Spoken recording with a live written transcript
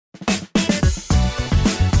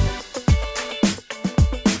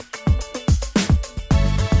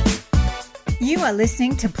You are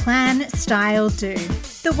listening to Plan, Style, Do,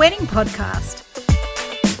 the wedding podcast.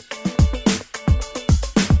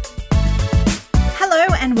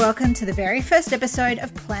 Hello and welcome to the very first episode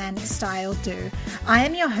of Plan, Style, Do. I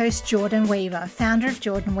am your host, Jordan Weaver, founder of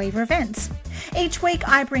Jordan Weaver Events. Each week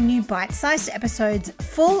I bring you bite-sized episodes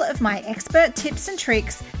full of my expert tips and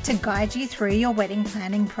tricks to guide you through your wedding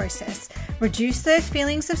planning process, reduce those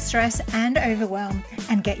feelings of stress and overwhelm,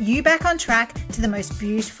 and get you back on track to the most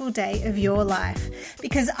beautiful day of your life.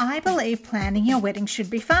 Because I believe planning your wedding should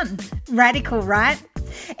be fun. Radical, right?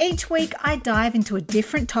 Each week I dive into a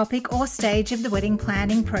different topic or stage of the wedding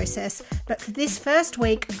planning process, but for this first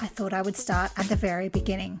week I thought I would start at the very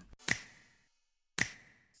beginning.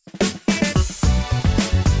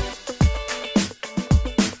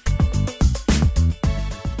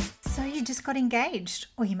 You just got engaged,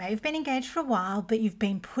 or you may have been engaged for a while, but you've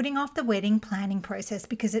been putting off the wedding planning process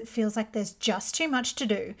because it feels like there's just too much to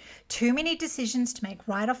do, too many decisions to make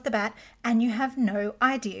right off the bat, and you have no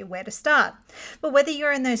idea where to start. But whether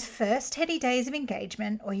you're in those first heady days of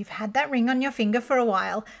engagement or you've had that ring on your finger for a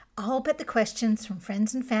while, I'll bet the questions from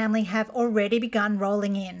friends and family have already begun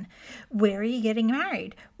rolling in. Where are you getting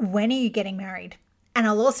married? When are you getting married? And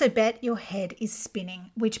I'll also bet your head is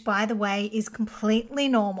spinning, which, by the way, is completely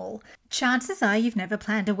normal. Chances are you've never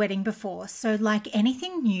planned a wedding before, so like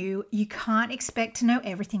anything new, you can't expect to know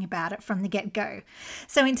everything about it from the get-go.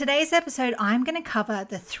 So in today's episode, I'm going to cover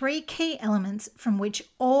the 3 key elements from which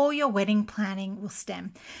all your wedding planning will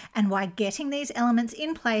stem, and why getting these elements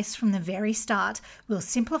in place from the very start will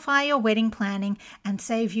simplify your wedding planning and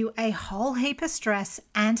save you a whole heap of stress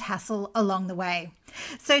and hassle along the way.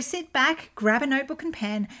 So sit back, grab a notebook and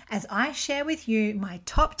pen as I share with you my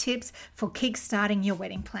top tips for kickstarting your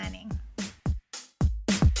wedding planning.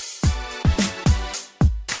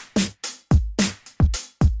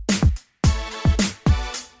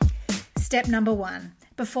 Step number 1.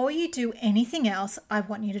 Before you do anything else, I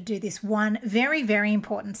want you to do this one very, very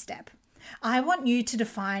important step. I want you to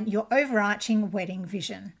define your overarching wedding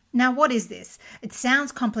vision. Now, what is this? It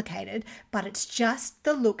sounds complicated, but it's just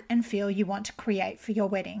the look and feel you want to create for your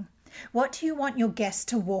wedding. What do you want your guests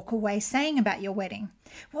to walk away saying about your wedding?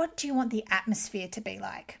 What do you want the atmosphere to be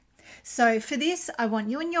like? So for this, I want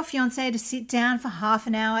you and your fiancé to sit down for half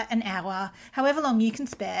an hour, however long you can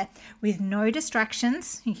spare, with no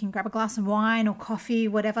distractions. You can grab a glass of wine or coffee,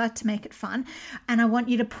 whatever, to make it fun. And I want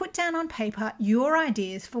you to put down on paper your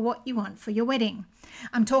ideas for what you want for your wedding.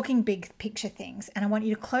 I'm talking big picture things, and I want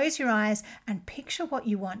you to close your eyes and picture what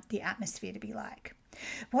you want the atmosphere to be like.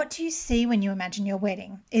 What do you see when you imagine your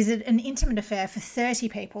wedding? Is it an intimate affair for 30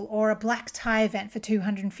 people or a black tie event for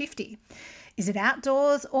 250? Is it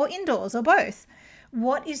outdoors or indoors or both?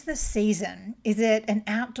 What is the season? Is it an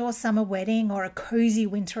outdoor summer wedding or a cozy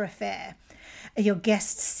winter affair? Are your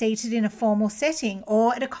guests seated in a formal setting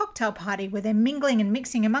or at a cocktail party where they're mingling and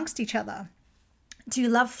mixing amongst each other? Do you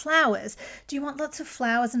love flowers? Do you want lots of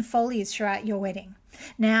flowers and foliage throughout your wedding?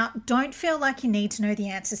 Now, don't feel like you need to know the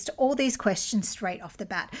answers to all these questions straight off the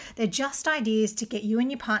bat. They're just ideas to get you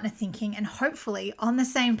and your partner thinking and hopefully on the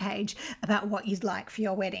same page about what you'd like for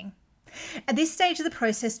your wedding. At this stage of the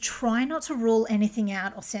process, try not to rule anything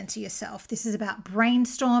out or censor yourself. This is about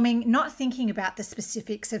brainstorming, not thinking about the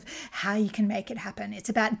specifics of how you can make it happen. It's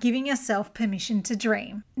about giving yourself permission to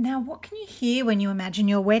dream. Now, what can you hear when you imagine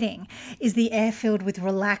your wedding? Is the air filled with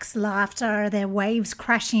relaxed laughter? Are there waves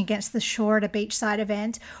crashing against the shore at a beachside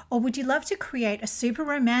event? Or would you love to create a super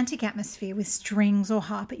romantic atmosphere with strings or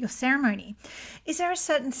harp at your ceremony? Is there a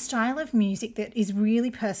certain style of music that is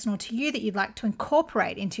really personal to you that you'd like to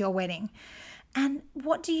incorporate into your wedding? And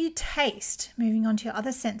what do you taste? Moving on to your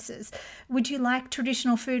other senses. Would you like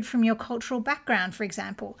traditional food from your cultural background, for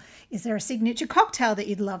example? Is there a signature cocktail that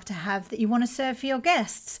you'd love to have that you want to serve for your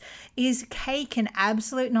guests? Is cake an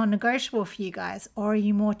absolute non-negotiable for you guys, or are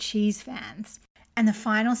you more cheese fans? And the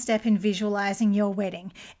final step in visualizing your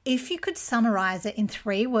wedding, if you could summarize it in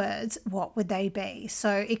 3 words, what would they be?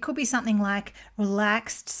 So it could be something like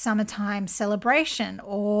relaxed summertime celebration,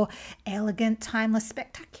 or elegant timeless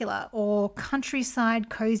spectacular, or countryside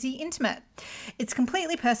cozy intimate. It's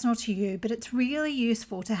completely personal to you, but it's really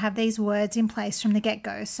useful to have these words in place from the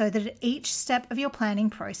get-go so that at each step of your planning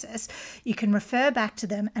process, you can refer back to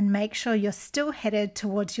them and make sure you're still headed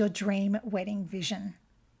towards your dream wedding vision.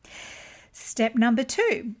 Step number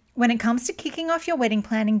 2, when it comes to kicking off your wedding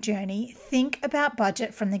planning journey, think about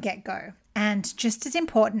budget from the get-go. And just as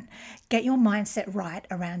important, get your mindset right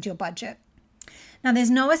around your budget. Now,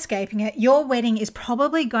 there's no escaping it. Your wedding is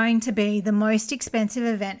probably going to be the most expensive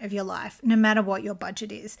event of your life, no matter what your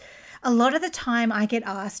budget is. A lot of the time I get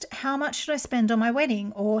asked, how much should I spend on my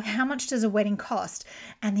wedding? Or how much does a wedding cost?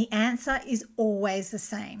 And the answer is always the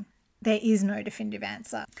same. There is no definitive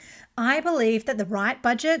answer. I believe that the right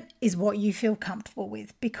budget is what you feel comfortable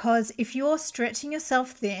with, because if you're stretching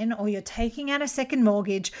yourself thin, or you're taking out a second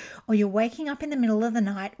mortgage, or you're waking up in the middle of the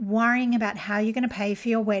night worrying about how you're going to pay for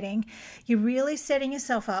your wedding, you're really setting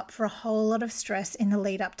yourself up for a whole lot of stress in the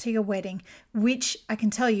lead up to your wedding, which I can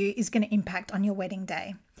tell you is going to impact on your wedding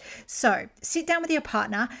day. So sit down with your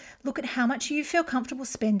partner, look at how much you feel comfortable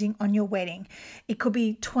spending on your wedding. It could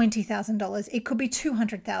be $20,000, it could be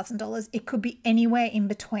 $200,000, it could be anywhere in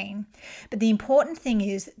between. But the important thing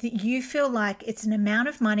is that you feel like it's an amount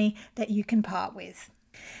of money that you can part with.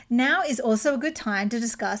 Now is also a good time to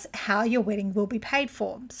discuss how your wedding will be paid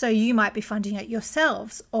for. So you might be funding it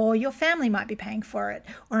yourselves, or your family might be paying for it,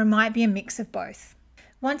 or it might be a mix of both.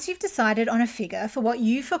 Once you've decided on a figure for what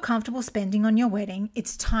you feel comfortable spending on your wedding,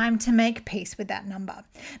 it's time to make peace with that number.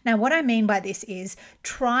 Now, what I mean by this is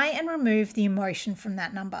try and remove the emotion from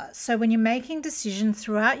that number. So when you're making decisions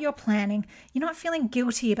throughout your planning, you're not feeling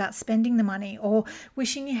guilty about spending the money, or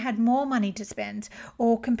wishing you had more money to spend,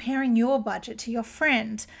 or comparing your budget to your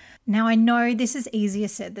friend. Now, I know this is easier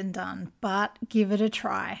said than done, but give it a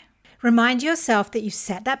try. Remind yourself that you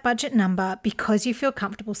set that budget number because you feel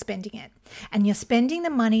comfortable spending it, and you're spending the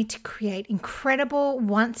money to create incredible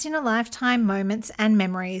once-in-a-lifetime moments and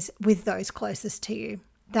memories with those closest to you.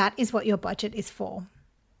 That is what your budget is for.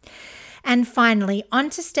 And finally, on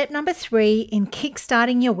to step number 3 in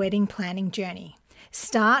kickstarting your wedding planning journey.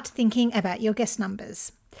 Start thinking about your guest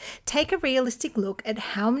numbers. Take a realistic look at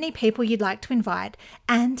how many people you'd like to invite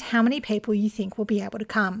and how many people you think will be able to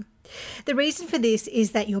come. The reason for this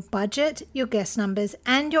is that your budget, your guest numbers,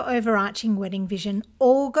 and your overarching wedding vision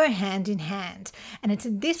all go hand in hand. And it's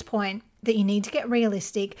at this point that you need to get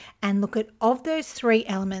realistic and look at, of those 3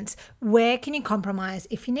 elements, where can you compromise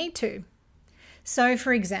if you need to? So,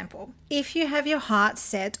 for example, if you have your heart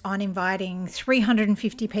set on inviting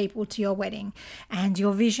 350 people to your wedding and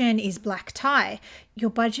your vision is black tie, your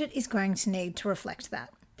budget is going to need to reflect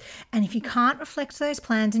that. And if you can't reflect those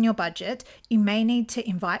plans in your budget, you may need to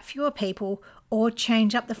invite fewer people or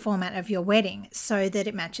change up the format of your wedding so that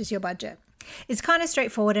it matches your budget. It's kind of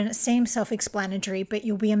straightforward and it seems self-explanatory, but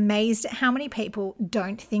you'll be amazed at how many people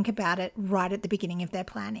don't think about it right at the beginning of their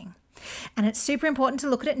planning. And it's super important to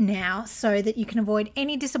look at it now so that you can avoid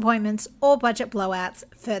any disappointments or budget blowouts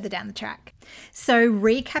further down the track. So,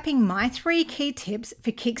 recapping my 3 key tips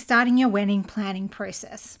for kickstarting your wedding planning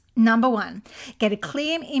process. Number 1, get a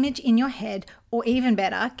clear image in your head, or even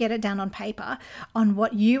better, get it down on paper, on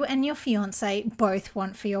what you and your fiance both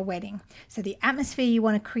want for your wedding. So the atmosphere you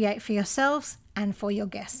want to create for yourselves and for your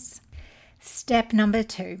guests. Step number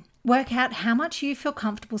 2, work out how much you feel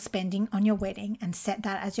comfortable spending on your wedding and set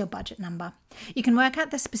that as your budget number. You can work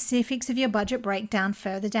out the specifics of your budget breakdown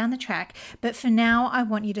further down the track, but for now, I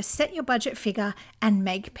want you to set your budget figure and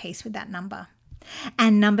make peace with that number.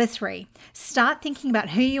 And number 3, start thinking about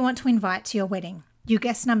who you want to invite to your wedding. Your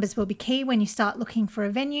guest numbers will be key when you start looking for a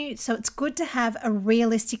venue, so it's good to have a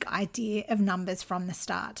realistic idea of numbers from the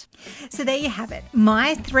start. So there you have it,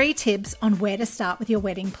 my 3 tips on where to start with your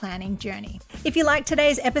wedding planning journey. If you like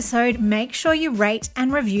today's episode, make sure you rate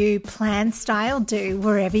and review Plan Style Do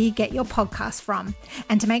wherever you get your podcast from.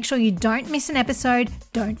 And to make sure you don't miss an episode,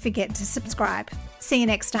 don't forget to subscribe. See you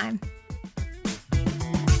next time.